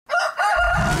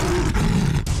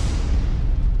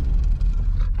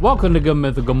Welcome to Good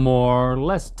Mythical More.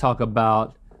 Let's talk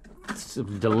about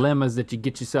some dilemmas that you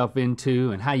get yourself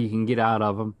into and how you can get out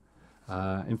of them.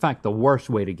 In fact, the worst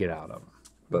way to get out of them.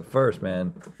 But first,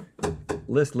 man,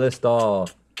 let's list all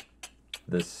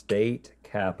the state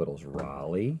capitals.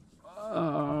 Raleigh.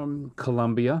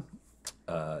 Columbia.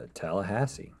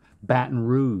 Tallahassee. Baton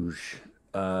Rouge.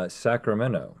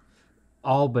 Sacramento.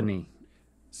 Albany.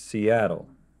 Seattle.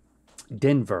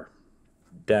 Denver.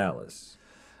 Dallas.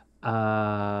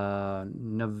 Las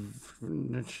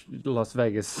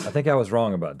Vegas. I think I was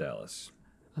wrong about Dallas.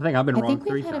 I think I've been wrong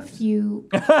 3 times. I think we've had a few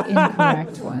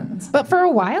incorrect ones. But for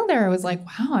a while there, I was like,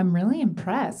 wow, I'm really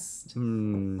impressed.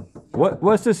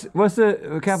 What's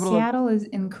the capital? Seattle is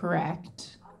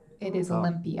incorrect. It is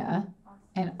Olympia.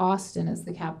 And Austin is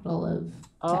the capital of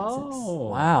Texas.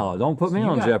 Wow, don't put me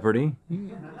on Jeopardy.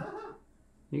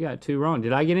 You got 2 wrong.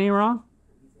 Did I get any wrong?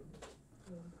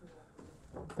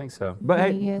 I think so. But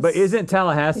hey, but isn't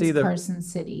Tallahassee the Carson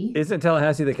City? Isn't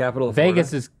Tallahassee the capital of Vegas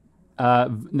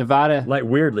Florida? is Nevada. Like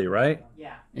weirdly, right?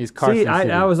 Yeah. Is Carson See,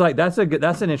 City. I was like, that's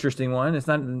an interesting one. It's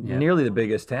not nearly the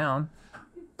biggest town.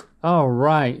 All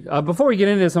right. Before we get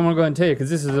into this, I'm gonna go ahead and tell you, because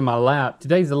this is in my lap.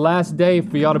 Today's the last day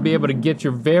for y'all to be able to get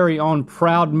your very own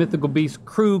Proud Mythical Beast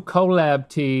Crew collab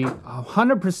tee.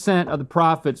 100% of the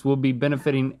profits will be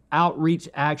benefiting Outreach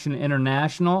Action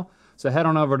International. So head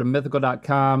on over to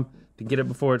mythical.com to get it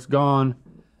before it's gone.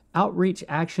 Outreach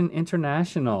Action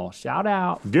International. Shout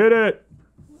out. Get it.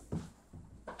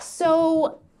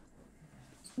 So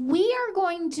we are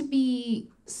going to be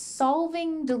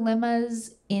solving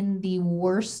dilemmas in the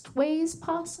worst ways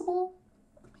possible.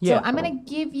 Yeah. So I'm going to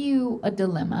give you a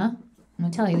dilemma. I'm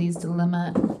going to tell you these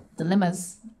dilemmas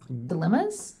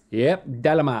Yep.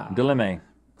 Dilemma.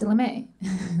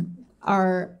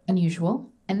 are unusual.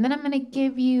 And then I'm going to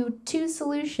give you 2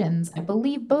 solutions. I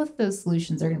believe both those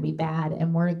solutions are going to be bad,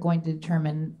 and we're going to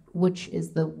determine which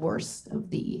is the worst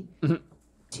of the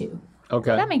 2.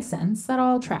 Okay. That makes sense. That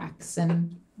all tracks.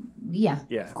 And yeah,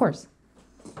 Yeah. of course.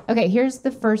 Okay, here's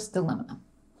the first dilemma.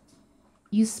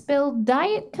 You spilled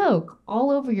Diet Coke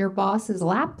all over your boss's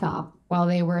laptop while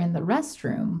they were in the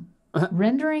restroom,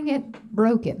 rendering it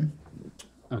broken.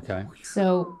 Okay.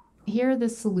 So here are the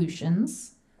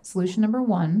solutions. Solution number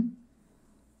 1,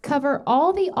 cover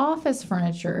all the office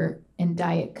furniture in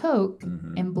Diet Coke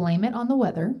and blame it on the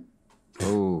weather.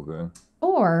 Oh, okay.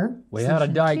 Or We had a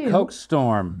solution Diet 2, Coke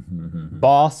storm,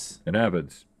 boss. It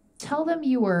happens. tell them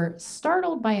you were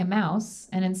startled by a mouse,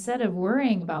 and instead of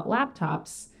worrying about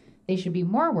laptops, they should be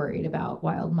more worried about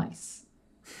wild mice.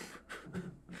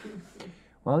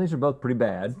 Well, these are both pretty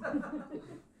bad.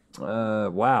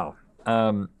 Wow.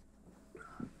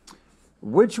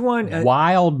 Which one?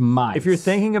 Wild mice. If you're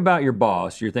thinking about your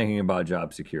boss, you're thinking about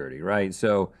job security, right?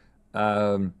 So,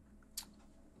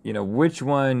 which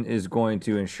one is going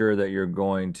to ensure that you're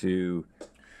going to?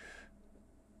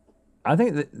 I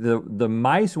think the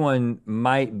mice one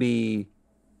might be.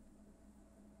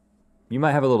 You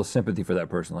might have a little sympathy for that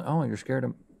person, like, oh, you're scared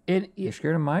of. You're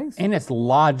scared of mice? And it's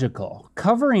logical.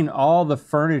 Covering all the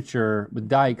furniture with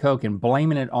Diet Coke and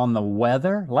blaming it on the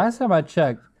weather. Last time I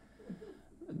checked,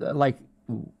 like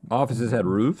offices had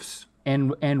roofs.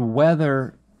 And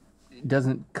weather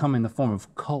doesn't come in the form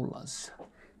of colas.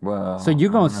 Well, So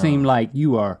you're gonna seem like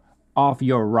you are off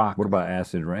your rocker. what about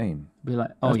acid rain? Be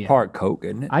like, oh That's yeah. part Coke,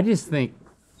 isn't it? I just think,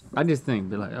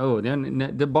 be like, oh,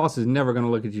 then the boss is never gonna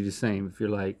look at you the same if you're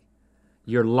like,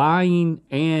 you're lying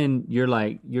and you're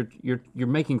like, you're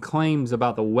making claims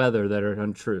about the weather that are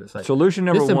untrue. It's like, Solution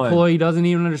number this one. employee doesn't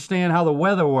even understand how the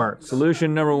weather works.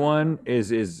 Solution number 1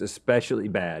 is especially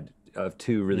bad of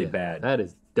 2 really bad That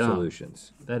is dumb.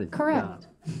 solutions. That is Correct.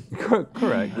 dumb.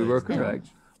 Correct. We were correct.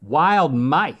 Wild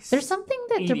mice. There's something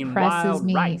that Eating depresses wild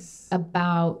me rice.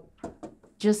 about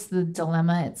just the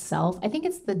dilemma itself. I think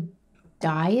it's the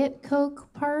Diet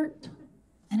Coke part.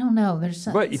 I don't know. There's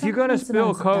some. But if you're gonna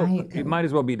spill Coke, Diet it might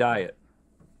as well be diet.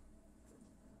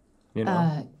 You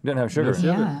know, doesn't have sugar. in it.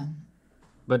 Yeah.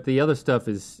 But the other stuff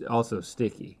is also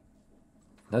sticky.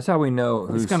 That's how we know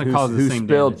who gonna cause the who same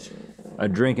spilled damage. a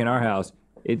drink in our house.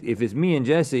 If it's me and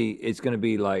Jesse, it's gonna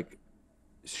be like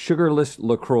sugarless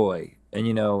LaCroix, and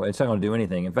it's not gonna do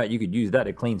anything. In fact, you could use that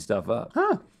to clean stuff up.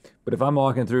 Huh. But if I'm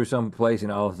walking through some place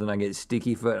and all of a sudden I get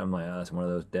sticky foot, I'm like, oh, that's one of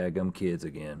those daggum kids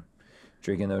again,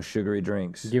 drinking those sugary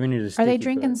drinks. Giving you the Are sticky they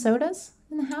drinking foot. sodas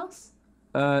in the house?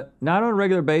 Not on a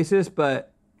regular basis,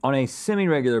 but on a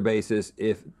semi-regular basis.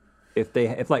 If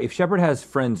Shepard has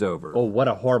friends over, Oh, what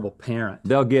a horrible parent.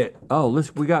 they'll get,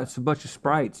 we got a bunch of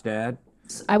Sprites, Dad.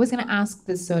 I was going to ask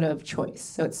the soda of choice.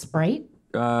 So it's Sprite?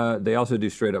 They also do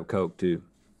straight up Coke too.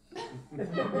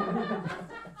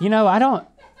 I don't.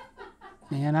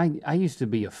 Man, I used to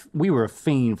be we were a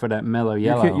fiend for that mellow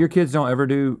yellow. Your kids don't ever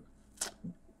do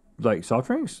like soft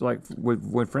drinks, like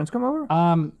when friends come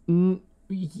over?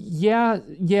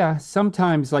 Yeah.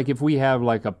 Sometimes, like if we have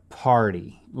like a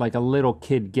party, like a little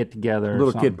kid get together,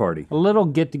 Little kid party. a little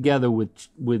get together with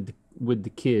the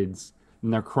kids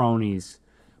and their cronies,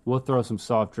 we'll throw some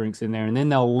soft drinks in there, and then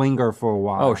they'll linger for a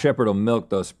while. Oh, Shepard will milk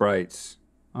those Sprites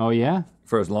Oh yeah.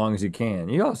 for as long as he can.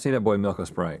 You all see that boy milk a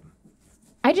Sprite.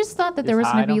 I just thought that there was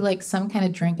Just going hide to be 'em. like some kind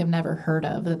of drink I've never heard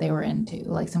of that they were into,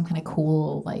 like some kind of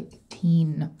cool like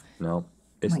teen. No,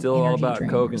 it's Like still all energy about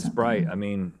drink Coke or and something. Sprite. I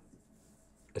mean,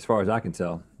 as far as I can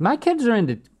tell. My kids are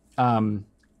into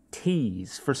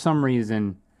teas for some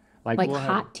reason. Like we'll have-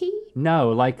 hot tea? No,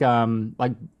 like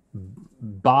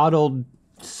bottled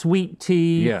sweet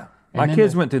tea. Yeah. And My then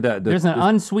kids went through that. there's an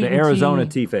unsweetened the Arizona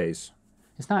tea. tea phase.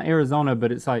 It's not Arizona,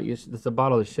 but it's like it's a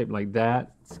bottle that's shaped like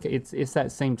that. It's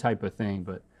that same type of thing,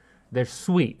 but they're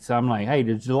sweet. So I'm like, hey,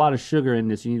 there's a lot of sugar in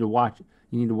this. You need to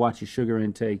watch your sugar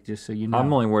intake just so you know.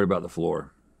 I'm only worried about the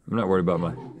floor. I'm not worried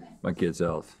about my kids'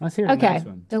 health. Let's hear the Okay. next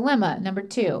one. Dilemma number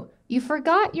 2. You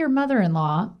forgot your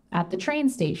mother-in-law at the train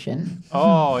station.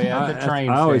 Oh yeah, the train.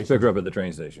 I always station. pick her up at the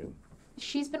train station.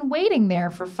 She's been waiting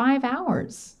there for 5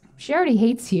 hours. She already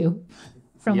hates you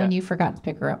from when Yeah. you forgot to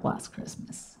pick her up last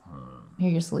Christmas. Here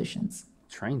are your solutions.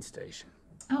 Train station.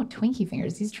 Oh, Twinkie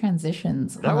fingers. These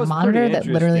transitions That on the was monitor pretty that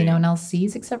literally no interesting. one else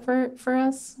sees except for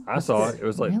us. I saw it. It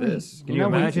was like Really? this. Can you know,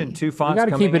 we- imagine two You fonts got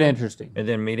to coming keep it in interesting. and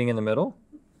then meeting in the middle?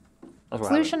 That's what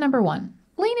Solution number 1.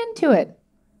 Lean into it.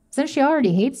 Since she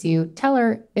already hates you, tell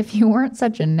her if you weren't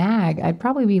such a nag, I'd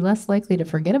probably be less likely to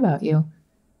forget about you.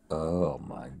 happened. Oh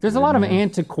my. There's a lot of goodness.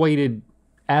 antiquated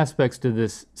aspects to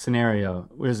this scenario.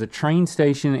 There's a train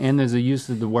station and there's a use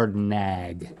of the word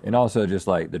nag. And also just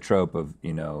like the trope of,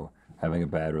 having a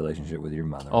bad relationship with your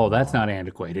mother. Oh, that's not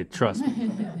antiquated. Trust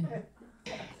me.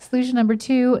 Solution number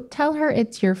 2, tell her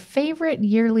it's your favorite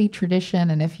yearly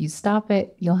tradition, and if you stop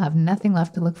it, you'll have nothing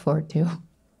left to look forward to.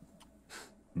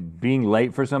 Being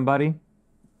late for somebody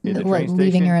in the Like train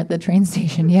leaving station. her at the train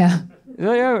station, yeah.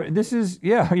 Yeah, this is,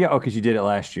 yeah. Oh, because you did it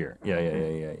last year. Yeah.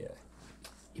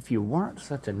 If you weren't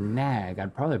such a nag,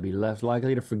 I'd probably be less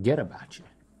likely to forget about you.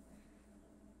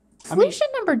 Solution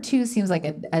number 2 seems like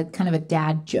a kind of a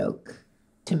dad joke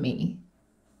to me.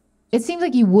 It seems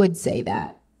like you would say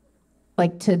that,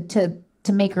 like to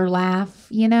make her laugh,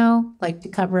 like to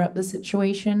cover up the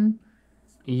situation.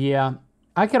 Yeah.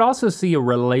 I could also see a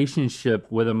relationship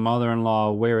with a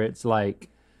mother-in-law where it's like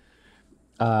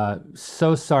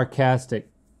so sarcastic.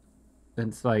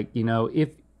 It's like,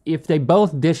 if they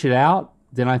both dish it out,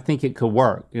 then I think it could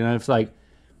work. It's like,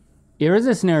 there is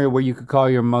a scenario where you could call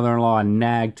your mother-in-law a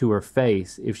nag to her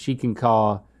face if she can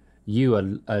call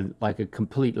you like a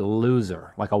complete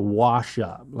loser, like a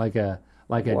wash-up, like a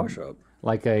Wash up.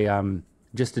 like a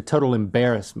just a total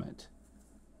embarrassment.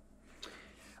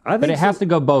 I think But it has to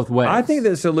go both ways. I think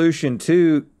the solution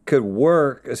too could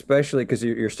work, especially because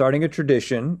you're starting a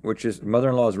tradition, which is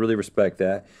mother-in-laws really respect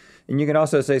that. And you can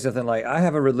also say something like, I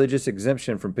have a religious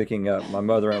exemption from picking up my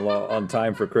mother-in-law on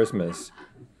time for Christmas.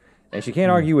 And she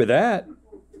can't argue with that.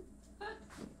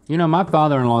 My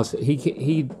father-in-law,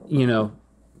 he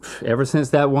ever since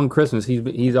that one Christmas,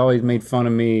 he's always made fun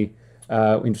of me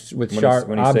with sharp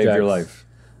When he objects. saved your life.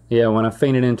 Yeah, when I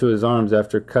fainted into his arms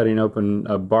after cutting open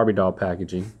a Barbie doll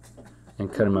packaging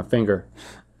and cutting my finger.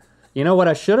 What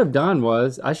I should have done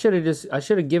was I should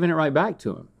have given it right back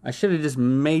to him. I should have just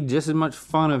made just as much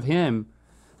fun of him.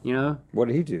 What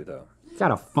did he do, though?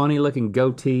 Got a funny looking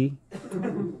goatee.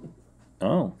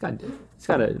 Oh. It's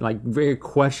got a like very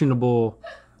questionable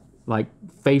like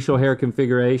facial hair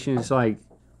configuration. It's like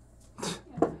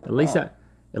at least I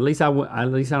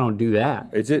don't do that.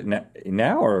 Is it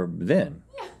now or then?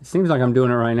 It seems like I'm doing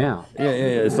it right now. Yeah.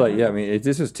 It's like, I mean,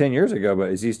 this was 10 years ago,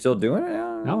 but is he still doing it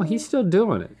now? No, he's still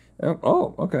doing it.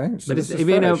 Oh, okay. So But this it's, is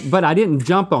fresh. but I didn't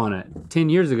jump on it 10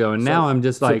 years ago, and now I'm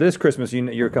just So like this Christmas,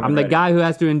 you're coming I'm the ready. guy who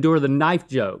has to endure the knife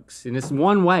jokes, and it's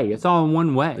one way. It's all in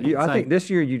one way. It's I like, think this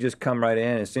year you just come right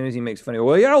in as soon as he makes fun of you.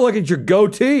 Well, yeah, look at your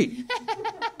goatee.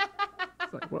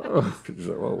 Whoa. She's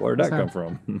like, well, where'd that come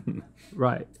from?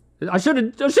 right. I should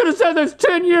have said this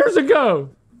 10 years ago.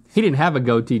 He didn't have a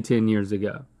goatee 10 years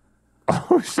ago.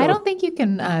 I don't think you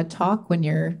can talk when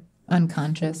you're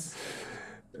unconscious.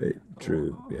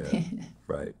 True. Yeah.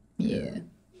 Right. Yeah.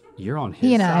 You're on his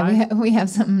He and I, side. we have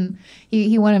something.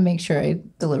 He wanted to make sure I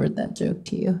delivered that joke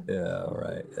to you. Yeah. All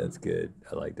right. That's good.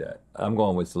 I like that. I'm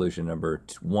going with solution number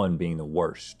 1 being the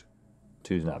worst.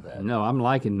 2's not bad. No, I'm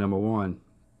liking number 1.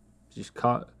 Just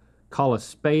call a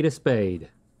spade a spade.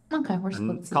 Okay, we're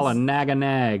split. Call a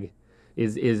nag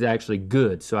is actually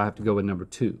good, so I have to go with number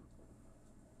 2.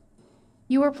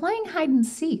 You were playing hide and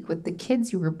seek with the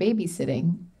kids you were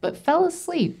babysitting, but fell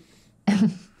asleep.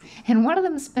 And one of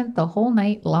them spent the whole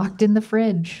night locked in the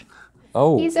fridge.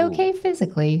 Oh. He's okay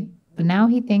physically, but now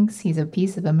he thinks he's a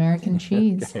piece of American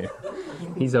cheese. Okay.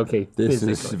 He's okay This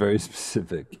physically. is very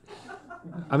specific.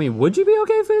 I mean, would you be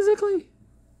okay physically?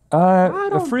 The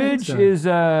don't fridge think so. is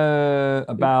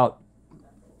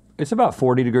it's about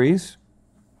 40 degrees,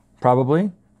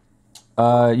 probably.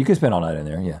 You could spend all night in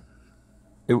there, yeah.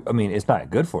 I mean, it's not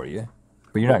good for you,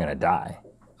 but you're not gonna die.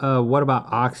 What about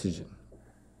oxygen?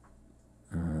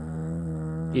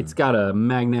 It's got a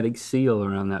magnetic seal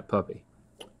around that puppy.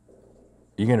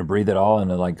 You're gonna breathe it all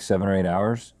into like 7 or 8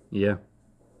 hours? Yeah.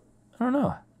 I don't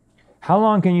know. How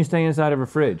long can you stay inside of a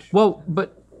fridge? Well,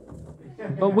 but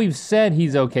we've said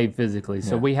he's okay physically,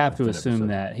 so Yeah, we have to that's an assume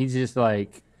episode. that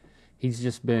he's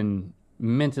just been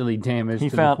mentally damaged. He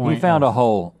to found the point he found of, a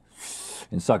hole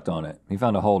and sucked on it. He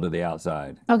found a hole to the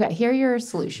outside. Okay, here are your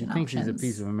solution I think options. he's a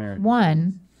piece of America.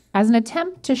 1, as an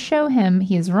attempt to show him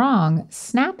he is wrong,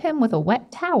 snap him with a wet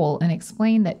towel and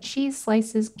explain that cheese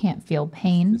slices can't feel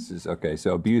pain. This is okay.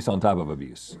 So abuse on top of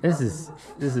abuse. This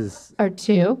is Or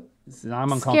 2, I'm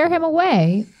uncomfortable. scare him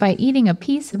away by eating a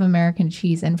piece of American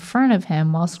cheese in front of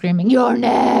him while screaming, "You're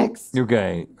next!"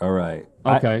 Okay. All right.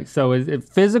 Okay, so is it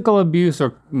physical abuse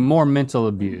or more mental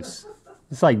abuse?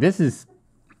 It's like this is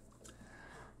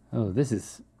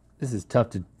tough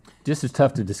to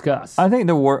discuss I think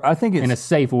I think it's in a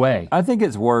safe way. I think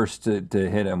it's worse to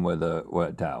hit him with a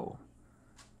wet towel.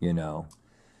 You know,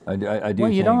 I do.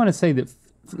 Well, you don't want to say that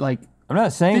like I'm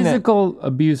not saying physical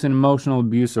abuse and emotional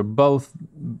abuse are both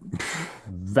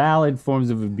valid forms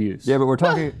of abuse. that. Yeah, but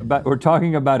we're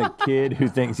talking about a kid who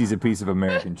thinks he's a piece of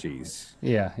American cheese.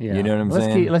 Yeah. You know what I'm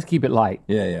saying? Let's keep it light.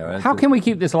 Yeah. How can we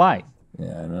keep this light?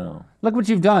 Yeah, I know. Look what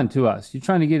you've done to us. You're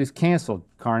trying to get us canceled,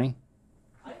 Carney.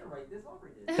 I didn't write this,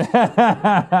 Aubrey did.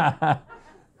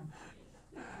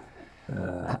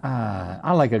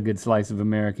 I like a good slice of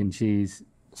American cheese.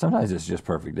 Sometimes it's just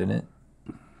perfect, isn't it?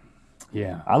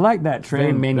 Yeah. I like that very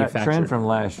trend. That manufactured. trend from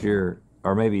last year,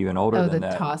 or maybe even older Oh, than the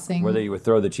that, tossing. where they would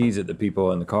throw the cheese at the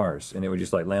people in the cars, and it would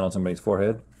just like land on somebody's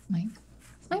forehead. Mike.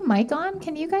 Is my mic on?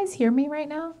 Can you guys hear me right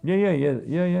now? Yeah.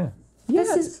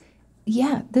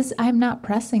 I'm not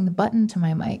pressing the button to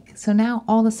my mic. So now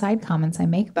all the side comments I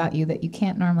make about you that you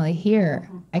can't normally hear,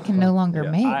 I can no longer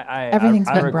make. Everything's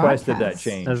I been requested broadcast.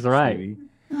 that change. That's right. Stevie.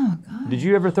 Oh, God. Did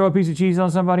you ever throw a piece of cheese on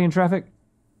somebody in traffic?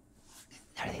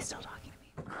 Are they still talking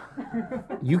to me?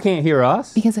 You can't hear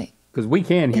us? Because Because we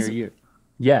can hear Is- you.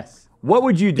 Yes. What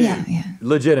would you do? Yeah.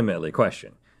 Legitimately,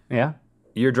 question. Yeah?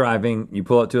 You're driving, you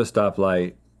pull up to a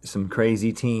stoplight, some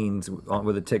crazy teens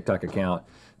with a TikTok account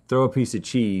throw a piece of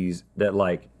cheese that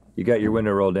like you got your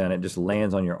window rolled down, it just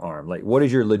lands on your arm. Like, what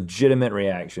is your legitimate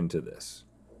reaction to this?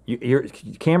 Your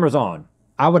camera's on.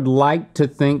 I would like to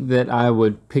think that I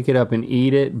would pick it up and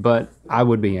eat it, but I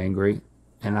would be angry,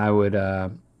 and I would,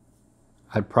 I'd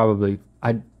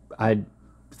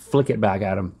flick it back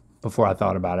at him before I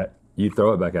thought about it. You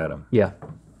throw it back at him. Yeah.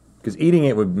 Because eating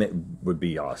it would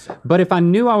be awesome. But if I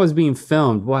knew I was being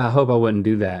filmed, boy, I hope I wouldn't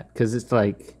do that. Because it's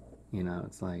like,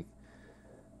 it's like,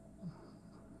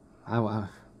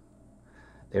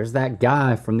 there's that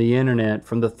guy from the internet,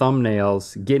 from the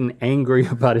thumbnails, getting angry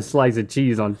about his slice of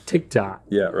cheese on TikTok.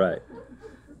 Yeah, right.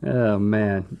 Oh,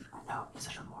 man. No, he's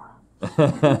such a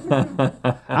moron.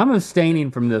 I'm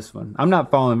abstaining from this one. I'm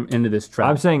not falling into this trap.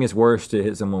 I'm saying it's worse to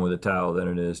hit someone with a towel than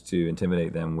it is to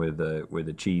intimidate them with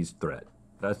a cheese threat.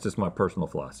 That's just my personal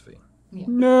philosophy.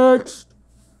 Next.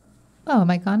 Oh,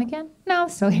 am I gone again? No, I'm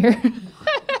still here.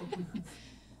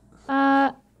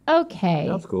 Okay.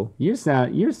 That's cool. You're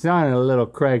sounding a little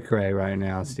cray-cray right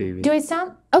now, Stevie. Do I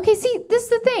sound okay? See, this is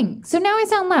the thing. So now I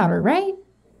sound louder, right?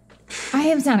 I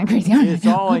am sounding crazy. Aren't It's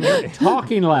I? all in your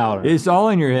Talking louder. It's all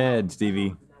in your head,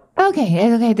 Stevie.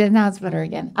 Okay. Then now it's better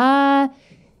again.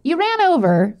 You ran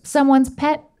over someone's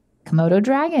pet Komodo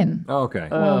dragon Okay.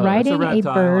 while It's riding a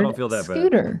reptile. I bird don't feel that bad.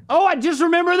 scooter. Oh, I just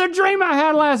remember the dream I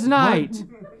had last night.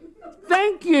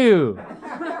 Thank you.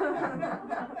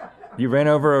 You ran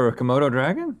over a Komodo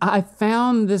dragon? I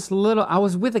found I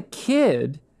was with a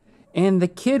kid, and the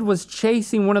kid was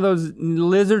chasing one of those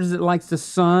lizards that likes the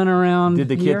sun around. Did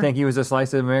the kid here. think he was a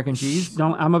slice of American cheese?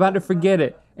 I'm about to forget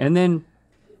it. And then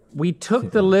we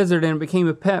took the lizard and it became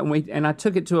a pet, and I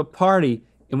took it to a party,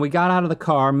 and we got out of the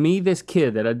car, me, this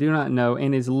kid that I do not know,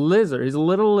 and his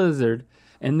little lizard,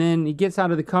 and then he gets out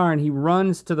of the car and he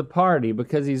runs to the party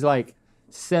because he's like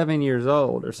 7 years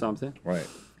old or something. Right.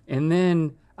 And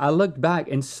then I looked back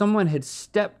and someone had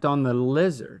stepped on the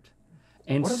lizard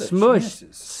and What are the smushed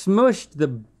chances?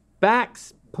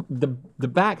 the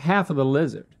back half of the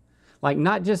lizard. like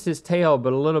not just his tail,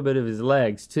 but a little bit of his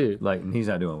legs too. Like he's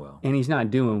not doing well. And he's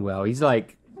not doing well. He's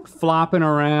like flopping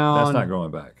around. That's not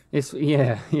growing back. It's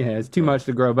it's too much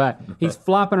to grow back. He's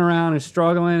flopping around and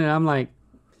struggling, and I'm like,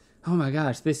 oh my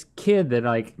gosh, this kid that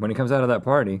like When he comes out of that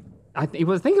party, I think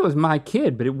it was my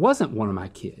kid, but it wasn't one of my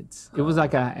kids. It was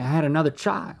like I had another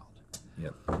child.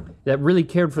 Yep. That really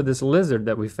cared for this lizard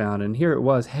that we found, and here it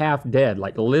was half dead,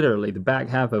 like literally the back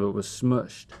half of it was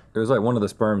smushed. It was like one of the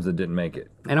sperms that didn't make it.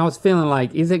 And I was feeling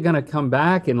like, is it gonna come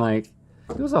back? And like,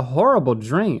 it was a horrible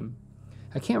dream.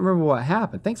 I can't remember what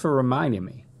happened. Thanks for reminding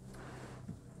me.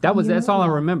 That's all I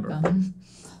remember.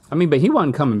 I mean, but he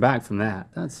wasn't coming back from that.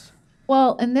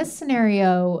 Well, in this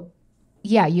scenario,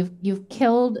 yeah, you've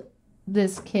killed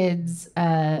this kid's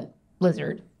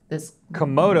lizard. This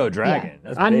Komodo dragon. Yeah.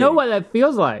 That's I big. know what that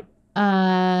feels like.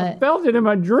 I felt it in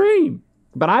my dream,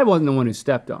 but I wasn't the one who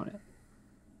stepped on it.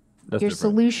 That's your different.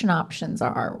 solution options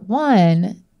are: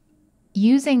 one,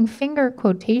 using finger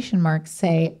quotation marks,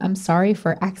 say, "I'm sorry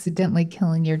for accidentally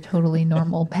killing your totally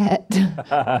normal pet."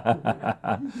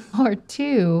 Or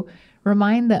two,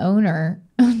 remind the owner.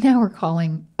 Now we're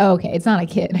calling. Oh, okay, it's not a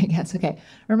kid, I guess. Okay,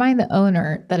 remind the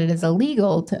owner that it is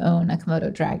illegal to own a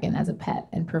Komodo dragon as a pet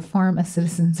and perform a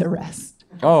citizen's arrest.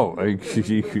 Oh,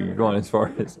 you're going as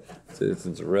far as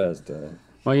citizen's arrest.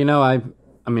 Well, you know, I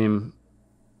mean,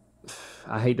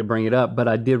 I hate to bring it up, but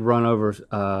I did run over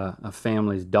a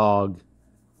family's dog,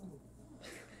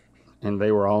 and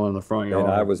they were all in the front yard.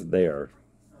 And I was there.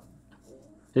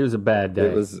 It was a bad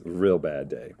day. It was a real bad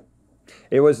day.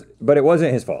 But it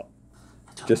wasn't his fault.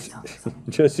 Just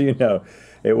so you know,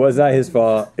 it was not his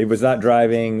fault. It was not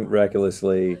driving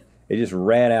recklessly. It just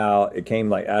ran out. It came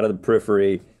like out of the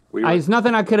periphery. It's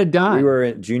nothing I could have done. We were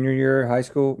in junior year high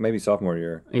school, maybe sophomore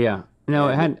year. Yeah. No,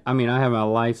 I have my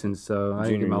license, so I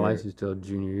didn't get my Junior year. license till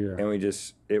junior year. And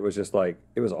it was just like,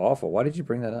 it was awful. Why did you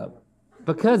bring that up?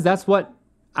 Because that's what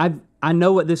I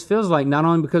know what this feels like, not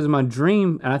only because of my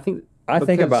dream, and I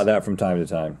think about that from time to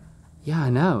time. Yeah, I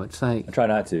know. It's like I try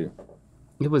not to.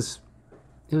 It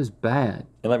was bad.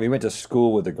 And like we went to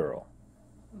school with a girl.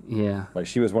 Yeah. Like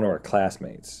she was one of our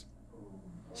classmates.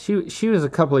 She was a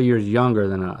couple of years younger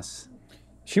than us.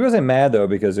 She wasn't mad though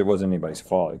because it wasn't anybody's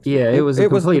fault. Yeah, it was a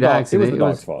complete accident. It was the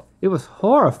dog's fault. It was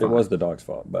horrifying. It was the dog's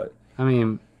fault, but I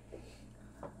mean,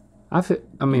 you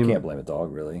can't blame a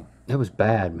dog really. It was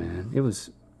bad, man. It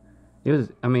was.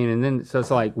 I mean, and then so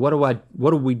it's like, what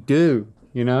do we do?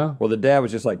 You know? Well, the dad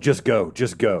was just like, just go.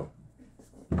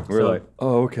 We were like,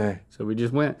 oh, okay. So we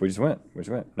just went. We just went.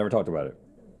 Never talked about it,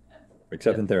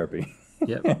 except in therapy.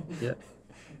 Yep.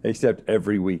 Except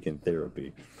every week in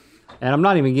therapy. And I'm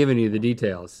not even giving you the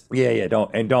details. Yeah.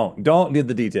 Don't give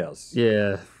the details.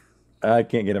 Yeah. I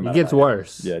can't get them out. It gets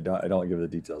worse. Yeah, I don't give the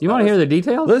details. You want to hear the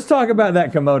details? Let's talk about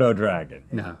that Komodo dragon.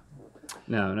 No.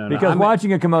 Because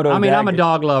watching a Komodo dragon... I mean, I'm a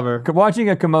dog lover. Watching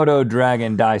a Komodo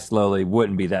dragon die slowly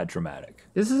wouldn't be that traumatic.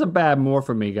 This is a bad more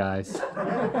for me, guys.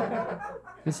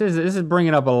 This is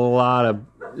bringing up a lot of...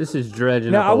 This is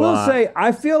dredging up a lot. Now, I will say,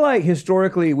 I feel like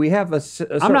historically we have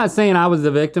I'm not saying I was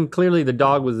the victim. Clearly, the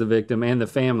dog was the victim and the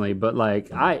family, but like,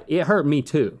 it hurt me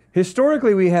too.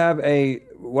 Historically, we have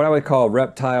what I would call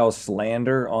reptile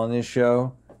slander on this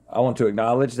show. I want to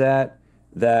acknowledge that,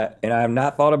 and I have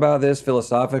not thought about this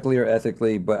philosophically or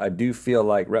ethically, but I do feel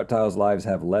like reptiles' lives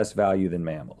have less value than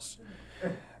mammals.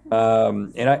 I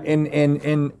mean,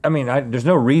 there's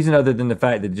no reason other than the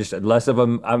fact that just less of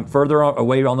them. I'm further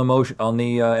away on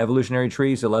the evolutionary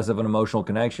tree, so less of an emotional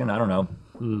connection. I don't know.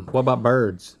 What about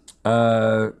birds?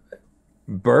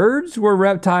 Birds were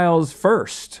reptiles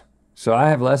first, so I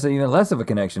have even less of a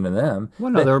connection to them.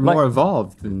 Well, no, they're more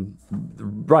evolved than...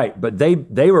 Right, but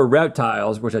they were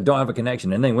reptiles, which I don't have a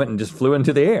connection, and they went and just flew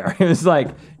into the air. It was like,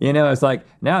 it's like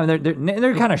now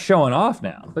they're kind of showing off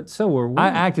now. But so were we. I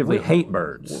actively hate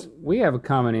birds. We have a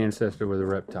common ancestor with a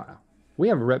reptile. We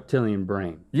have a reptilian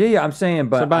brain. Yeah, I'm saying,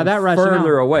 but so by that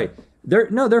further away.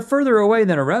 They're further away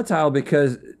than a reptile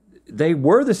because they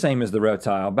were the same as the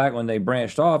reptile back when they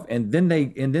branched off, and then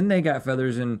they got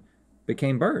feathers and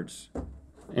became birds.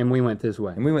 And we went this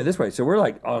way. So we're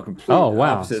like on complete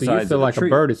opposite sides of the tree. So you feel like a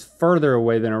bird is further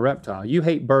away than a reptile. You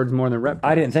hate birds more than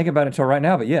reptiles. I didn't think about it until right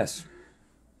now, but yes.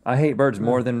 I hate birds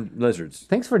more than lizards.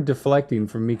 Thanks for deflecting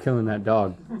from me killing that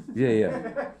dog.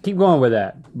 Yeah. Keep going with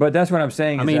that. But that's what I'm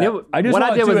saying. I mean, I did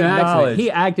was an accident. He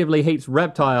actively hates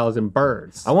reptiles and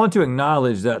birds. I want to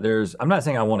acknowledge that I'm not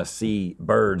saying I want to see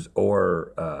birds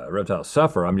or reptiles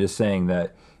suffer. I'm just saying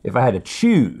that if I had to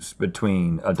choose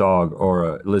between a dog or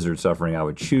a lizard suffering, I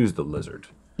would choose the lizard.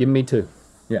 Yeah, me too.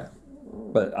 Yeah.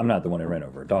 But I'm not the one that ran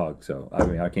over a dog, so I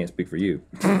mean, I can't speak for you.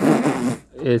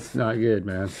 It's not good,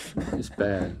 man. It's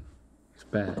bad. It's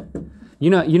bad. You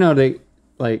know they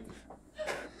like.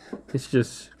 It's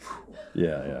just.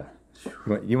 Yeah.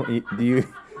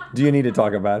 Do you need to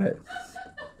talk about it?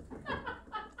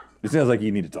 It sounds like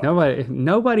you need to talk.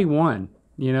 Nobody won.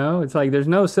 You know, it's like there's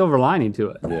no silver lining to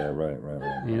it. Yeah, right.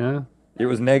 You know, it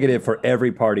was negative for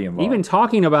every party involved. Even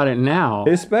talking about it now,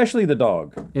 especially the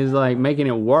dog, is like making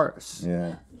it worse.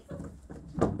 Yeah.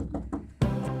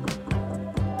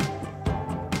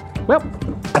 Well,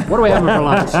 what are we having for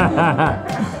lunch?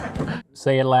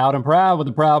 Say it loud and proud with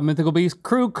the Proud Mythical Beast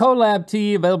Crew Collab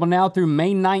Tee, available now through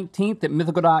May 19th at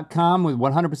mythical.com with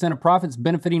 100% of profits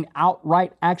benefiting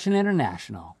Outright Action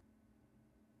International.